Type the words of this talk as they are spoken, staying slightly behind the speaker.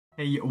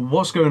Hey,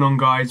 what's going on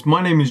guys?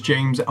 My name is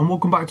James and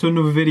welcome back to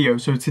another video.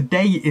 So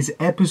today is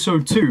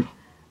episode 2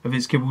 of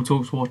itsKibble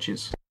Talks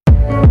Watches.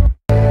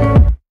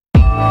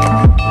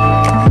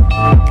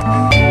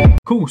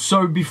 Cool,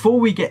 so before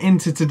we get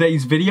into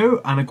today's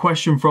video and a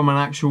question from an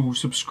actual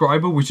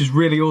subscriber, which is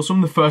really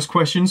awesome, the first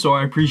question, so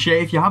I appreciate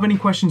it. If you have any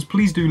questions,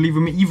 please do leave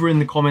them either in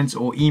the comments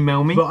or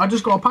email me. But I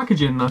just got a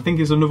package in and I think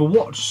it's another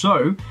watch,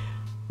 so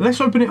let's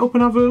open it up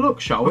and have a look,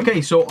 shall we?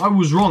 Okay, so I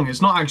was wrong.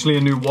 It's not actually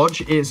a new watch.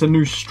 It's a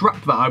new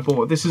strap that I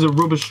bought. This is a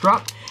rubber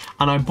strap,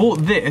 and I bought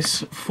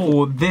this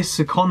for this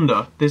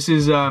Seconda. This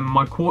is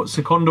my quartz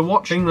Seconda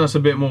watch. I think that's a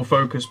bit more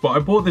focused, but I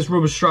bought this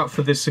rubber strap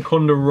for this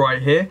Seconda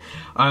right here.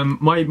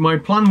 My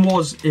plan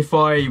was if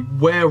I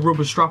wear a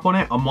rubber strap on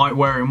it, I might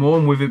wear it more,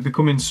 and with it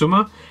becoming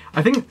summer,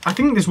 I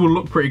think this will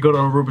look pretty good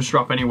on a rubber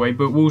strap anyway,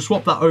 but we'll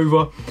swap that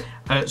over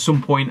at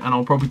some point and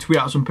I'll probably tweet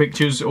out some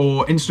pictures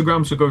or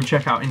Instagram, so go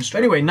check out Instagram.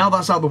 Anyway, now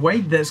that's out of the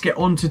way, let's get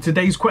on to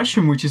today's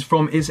question, which is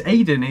from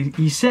itsAiden.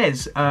 He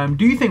says,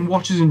 do you think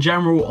watches in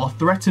general are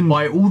threatened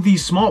by all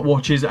these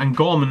smartwatches and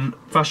garment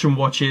fashion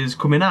watches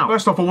coming out?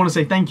 First off, I want to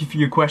say thank you for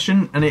your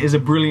question, and it is a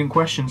brilliant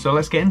question, so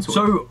let's get into it.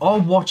 So, are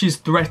watches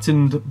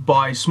threatened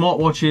by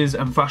smartwatches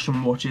and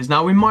fashion watches?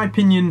 Now, in my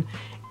opinion,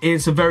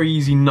 it's a very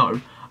easy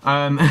no.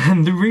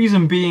 And the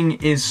reason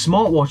being is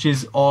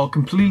smartwatches are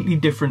completely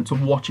different to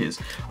watches.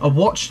 A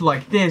watch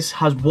like this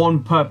has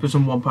one purpose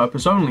and one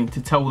purpose only, to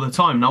tell the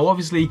time. Now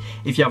obviously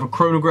if you have a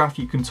chronograph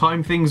you can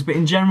time things, but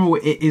in general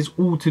it is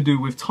all to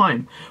do with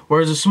time.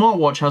 Whereas a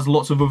smartwatch has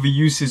lots of other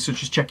uses,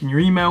 such as checking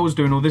your emails,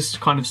 doing all this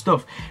kind of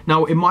stuff.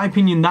 Now in my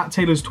opinion that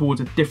tailors towards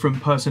a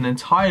different person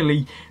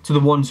entirely to the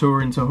ones who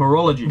are into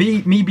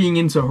horology. Me being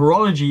into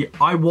horology,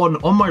 I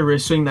want on my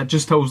wrist something that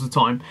just tells the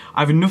time. I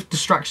have enough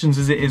distractions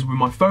as it is with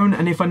my phone,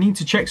 and if I need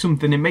to check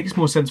something, it makes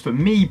more sense for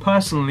me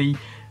personally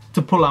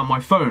to pull out my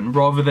phone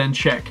rather than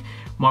check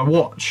my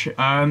watch,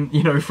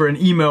 you know, for an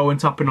email and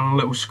tapping on a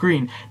little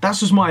screen. That's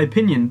just my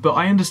opinion, but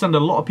I understand a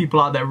lot of people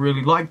out there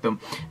really like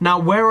them. Now,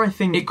 where I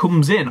think it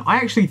comes in, I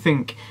actually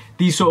think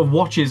these sort of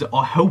watches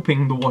are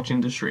helping the watch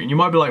industry. And you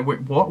might be like,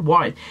 wait, what?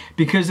 Why?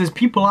 Because there's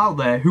people out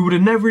there who would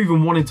have never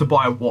even wanted to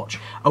buy a watch.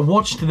 A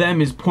watch to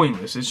them is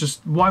pointless. It's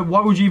just, why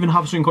would you even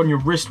have something on your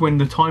wrist when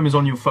the time is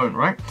on your phone,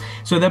 right?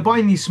 So they're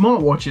buying these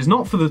smartwatches,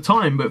 not for the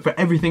time, but for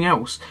everything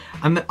else.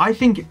 And I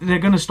think they're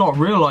gonna start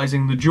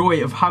realizing the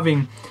joy of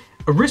having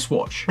a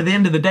wristwatch. At the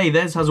end of the day,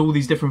 theirs has all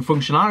these different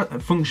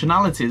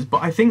functionalities,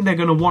 but I think they're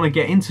going to want to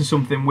get into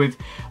something with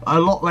a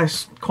lot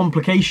less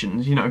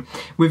complications, you know.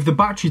 With the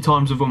battery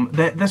times of them,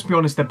 let's be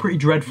honest, they're pretty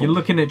dreadful. You're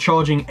looking at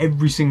charging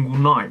every single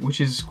night,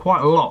 which is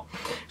quite a lot.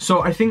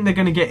 So I think they're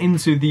going to get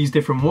into these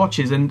different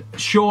watches, and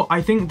sure,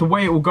 I think the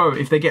way it will go,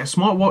 if they get a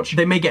smartwatch,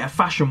 they may get a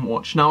fashion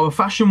watch. Now, a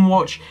fashion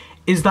watch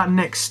is that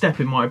next step,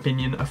 in my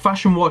opinion. A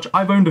fashion watch,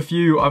 I've owned a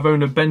few. I've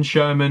owned a Ben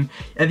Sherman.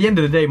 At the end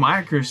of the day, my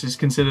Accuracy is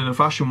considered a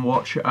fashion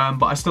watch,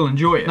 but I still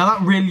enjoy it. Now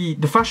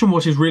the fashion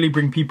watches really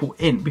bring people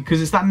in,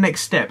 because it's that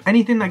next step.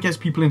 Anything that gets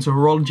people into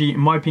horology,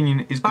 in my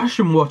opinion, is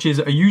fashion watches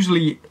are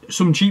usually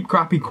some cheap,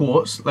 crappy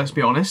quartz, let's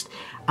be honest,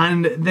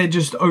 and they're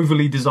just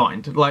overly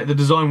designed. Like, the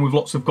design with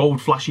lots of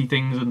gold flashy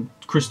things and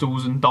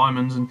crystals and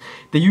diamonds, and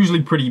they're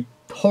usually pretty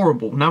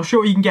horrible. Now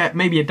sure, you can get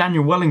maybe a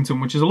Daniel Wellington,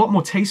 which is a lot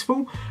more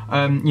tasteful,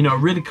 you know, a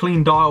really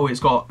clean dial,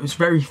 it's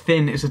very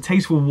thin, it's a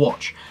tasteful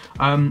watch,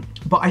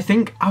 but I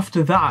think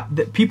after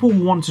that people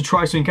will want to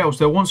try something else.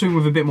 They'll want something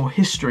with a bit more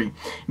history,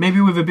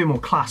 maybe with a bit more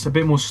class, a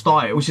bit more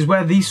style, which is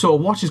where these sort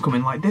of watches come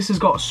in. Like, this has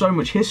got so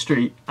much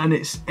history, and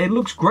it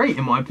looks great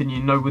in my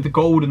opinion, you know, with the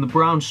gold and the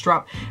brown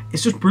strap.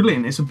 It's just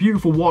brilliant. It's a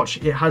beautiful watch.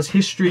 It has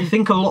history. I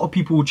think a lot of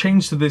people will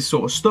change to this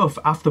sort of stuff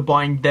after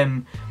buying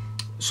them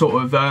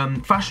sort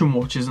of fashion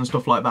watches and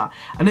stuff like that.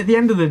 And at the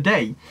end of the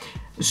day,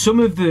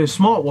 some of the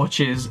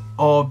smartwatches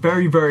are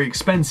very, very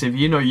expensive.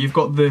 You know, you've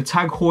got the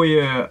Tag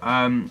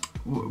Heuer,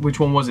 which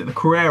one was it? The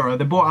Carrera.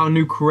 They bought out a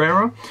new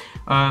Carrera.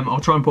 I'll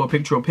try and put a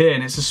picture up here,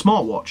 and it's a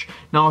smartwatch.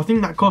 Now I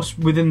think that costs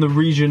within the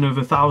region of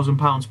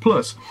 £1,000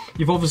 plus.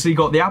 You've obviously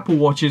got the Apple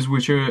watches,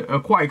 which are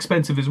quite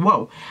expensive as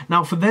well.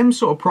 Now for them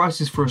sort of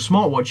prices for a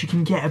smartwatch, you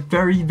can get a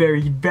very,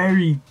 very,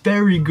 very,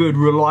 very good,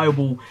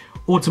 reliable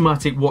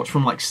automatic watch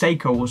from like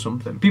Seiko or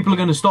something. People are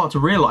going to start to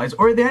realize,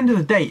 or at the end of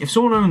the day, if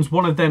someone owns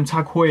one of them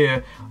Tag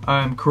Heuer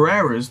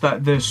Carreras,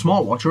 that the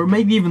smartwatch, or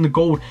maybe even the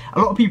gold, a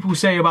lot of people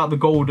say about the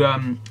gold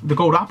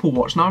Apple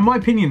watch. Now in my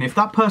opinion, if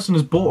that person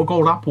has bought a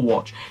gold Apple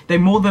watch, they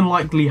more than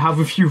likely have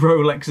a few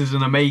Rolexes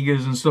and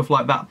Omegas and stuff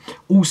like that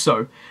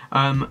also.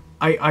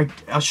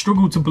 I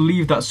struggle to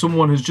believe that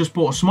someone has just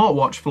bought a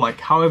smartwatch for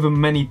like however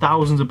many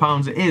thousands of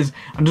pounds it is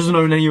and doesn't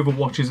own any other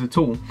watches at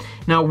all.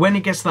 Now when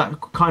it gets to that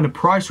kind of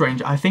price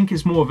range, I think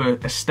it's more of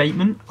a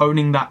statement,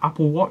 owning that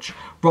Apple watch,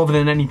 rather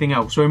than anything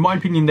else. So in my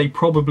opinion, they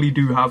probably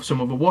do have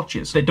some other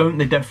watches. They don't,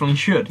 they definitely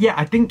should. Yeah,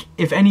 I think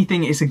if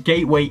anything, it's a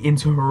gateway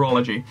into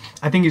horology.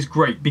 I think it's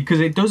great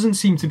because it doesn't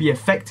seem to be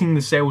affecting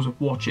the sales of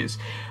watches.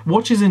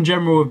 Watches in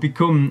general have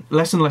become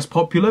less and less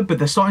popular, but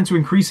they're starting to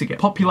increase again.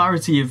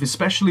 Popularity of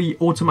especially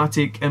automatic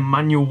and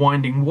manual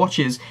winding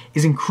watches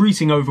is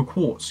increasing over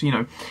quartz, you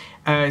know.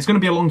 It's going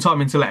to be a long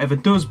time until it ever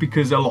does,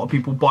 because a lot of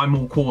people buy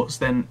more quartz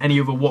than any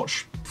other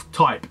watch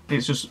type.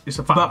 It's a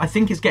fact. But I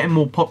think it's getting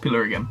more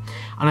popular again,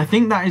 and I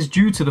think that is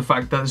due to the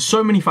fact that there's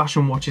so many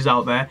fashion watches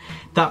out there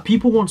that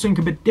people want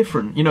something a bit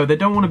different. You know, they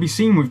don't want to be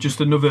seen with just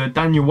another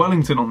Daniel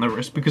Wellington on their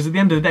wrist, because at the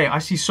end of the day I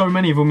see so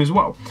many of them as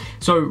well.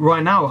 So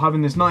right now,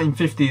 having this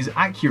 1950s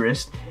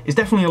Accurist is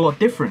definitely a lot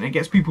different. It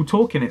gets people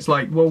talking. It's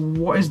like, well,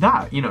 what is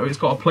that? You know, it's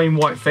got a plain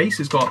white face,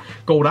 it's got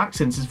gold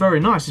accents, it's very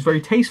nice, it's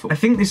very tasteful. I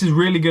think this is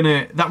really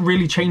that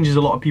really changes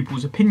a lot of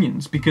people's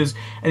opinions, because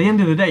at the end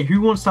of the day,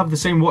 who wants to have the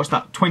same watch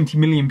that 20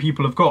 million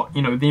people have got?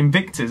 You know, the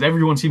Invictas,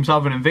 everyone seems to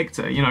have an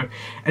Invicta, you know,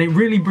 and it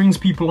really brings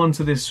people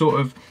onto this sort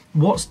of,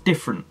 what's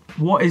different,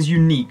 what is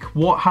unique,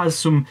 what has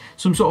some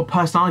sort of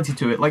personality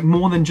to it, like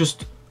more than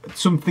just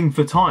something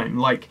for time.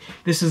 Like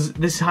this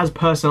has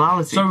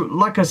personality. So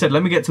like I said,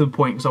 let me get to the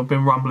point, because I've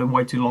been rambling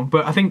way too long,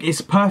 but I think it's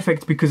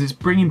perfect because it's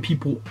bringing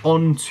people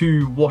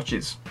onto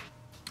watches,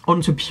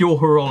 onto pure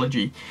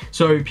horology.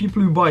 So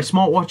people who buy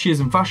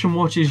smartwatches and fashion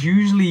watches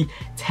usually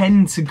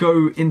tend to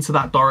go into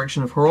that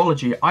direction of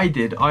horology.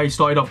 I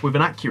started off with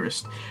an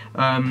Accurist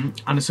and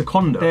a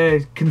Seconda. They're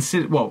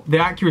considered, well, the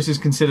Accurist is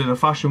considered a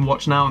fashion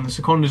watch now, and the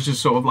Seconda is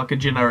just sort of like a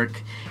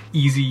generic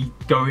easy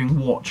going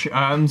watch.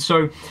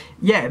 So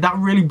yeah, that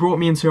really brought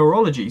me into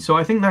horology. So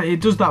I think that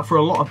it does that for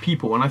a lot of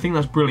people, and I think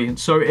that's brilliant.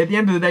 So at the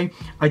end of the day,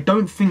 I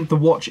don't think the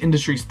watch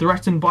industry is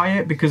threatened by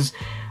it, because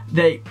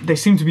they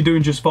seem to be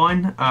doing just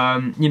fine.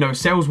 You know,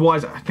 sales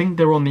wise, I think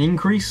they're on the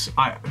increase.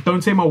 I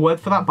don't take my word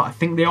for that, but I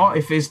think they are.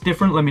 If it's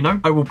different, let me know.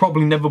 I will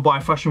probably never buy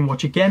a fashion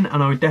watch again,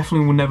 and I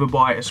definitely will never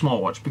buy a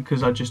smartwatch,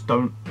 because I just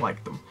don't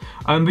like them.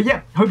 But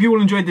yeah, hope you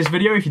all enjoyed this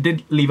video. If you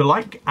did, leave a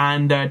like,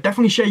 and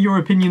definitely share your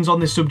opinions on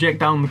this subject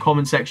down in the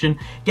comment section.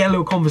 Get a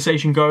little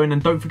conversation going,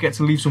 and don't forget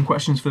to leave some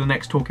questions for the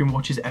next Talking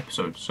Watches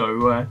episode.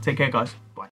 So take care, guys. Bye.